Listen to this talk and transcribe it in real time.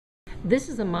This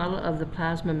is a model of the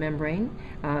plasma membrane.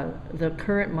 The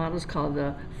current model is called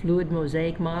the fluid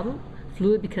mosaic model.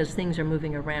 Fluid because things are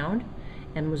moving around,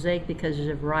 and mosaic because there's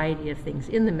a variety of things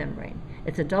in the membrane.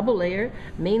 It's a double layer,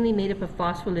 mainly made up of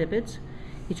phospholipids.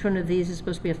 Each one of these is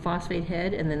supposed to be a phosphate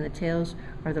head, and then the tails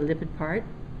are the lipid part.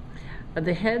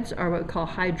 The heads are what we call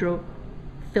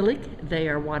hydrophilic. They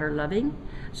are water-loving,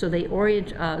 so they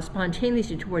orient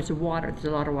spontaneously towards the water. There's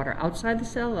a lot of water outside the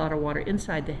cell, a lot of water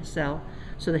inside the cell,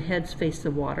 so the heads face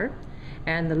the water,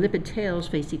 and the lipid tails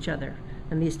face each other,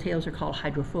 and these tails are called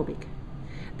hydrophobic.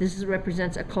 This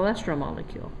represents a cholesterol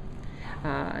molecule,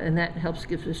 and that helps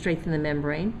strengthen the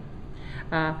membrane.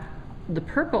 The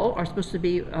purple are supposed to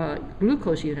be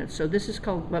glucose units, so this is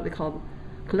called what we call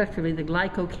collectively the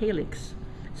glycocalyx.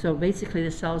 So basically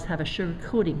the cells have a sugar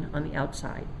coating on the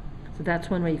outside. So that's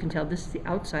one way you can tell this is the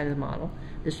outside of the model.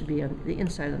 This would be on the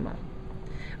inside of the model.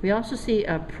 We also see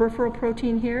a peripheral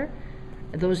protein here.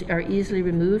 Those are easily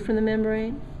removed from the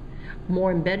membrane.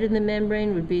 More embedded in the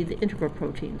membrane would be the integral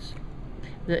proteins.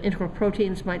 The integral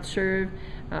proteins might serve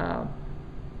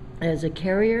as a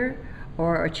carrier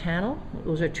or a channel.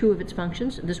 Those are two of its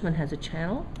functions. This one has a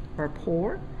channel or a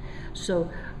pore.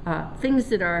 So things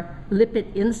that are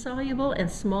lipid insoluble and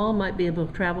small might be able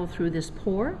to travel through this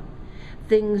pore.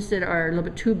 Things that are a little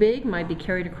bit too big might be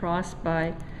carried across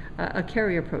by a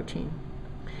carrier protein.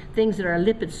 Things that are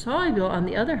lipid soluble, on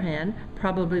the other hand,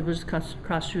 probably will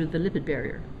cross through the lipid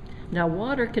barrier. Now,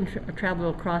 water can travel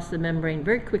across the membrane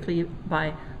very quickly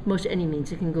by most any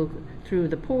means. It can go through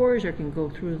the pores or it can go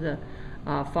through the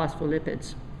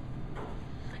phospholipids.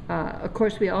 Of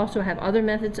course, we also have other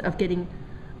methods of getting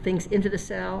things into the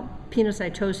cell.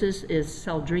 Penocytosis is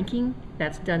cell drinking.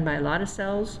 That's done by a lot of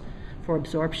cells for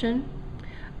absorption.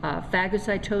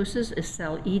 Phagocytosis is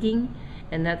cell eating,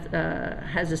 and that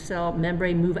has a cell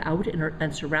membrane move out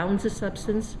and surrounds the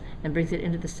substance and brings it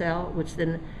into the cell, which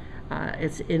then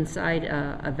it's inside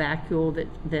a vacuole that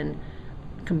then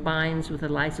combines with a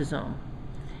lysosome.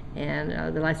 And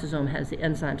the lysosome has the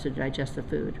enzymes to digest the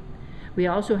food. We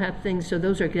also have things, so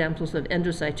those are examples of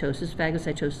endocytosis,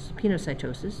 phagocytosis,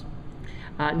 penocytosis.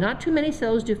 Not too many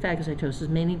cells do phagocytosis,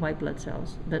 mainly white blood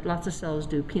cells, but lots of cells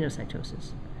do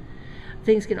penocytosis.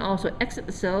 Things can also exit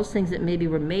the cells, things that maybe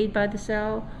were made by the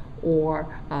cell,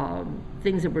 or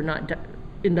things that were not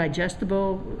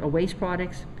indigestible, or waste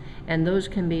products, and those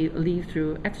can be leave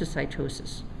through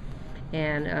exocytosis,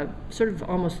 and sort of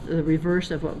almost the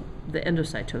reverse of what the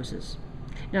endocytosis.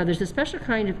 Now, there's a special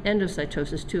kind of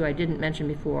endocytosis, too, I didn't mention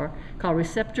before, called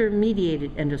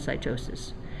receptor-mediated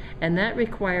endocytosis. And that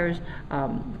requires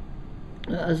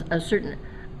a certain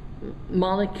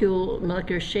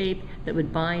molecular shape that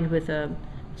would bind with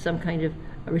some kind of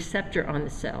a receptor on the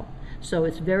cell. So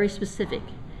it's very specific,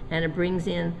 and it brings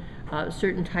in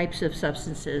certain types of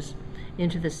substances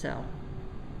into the cell.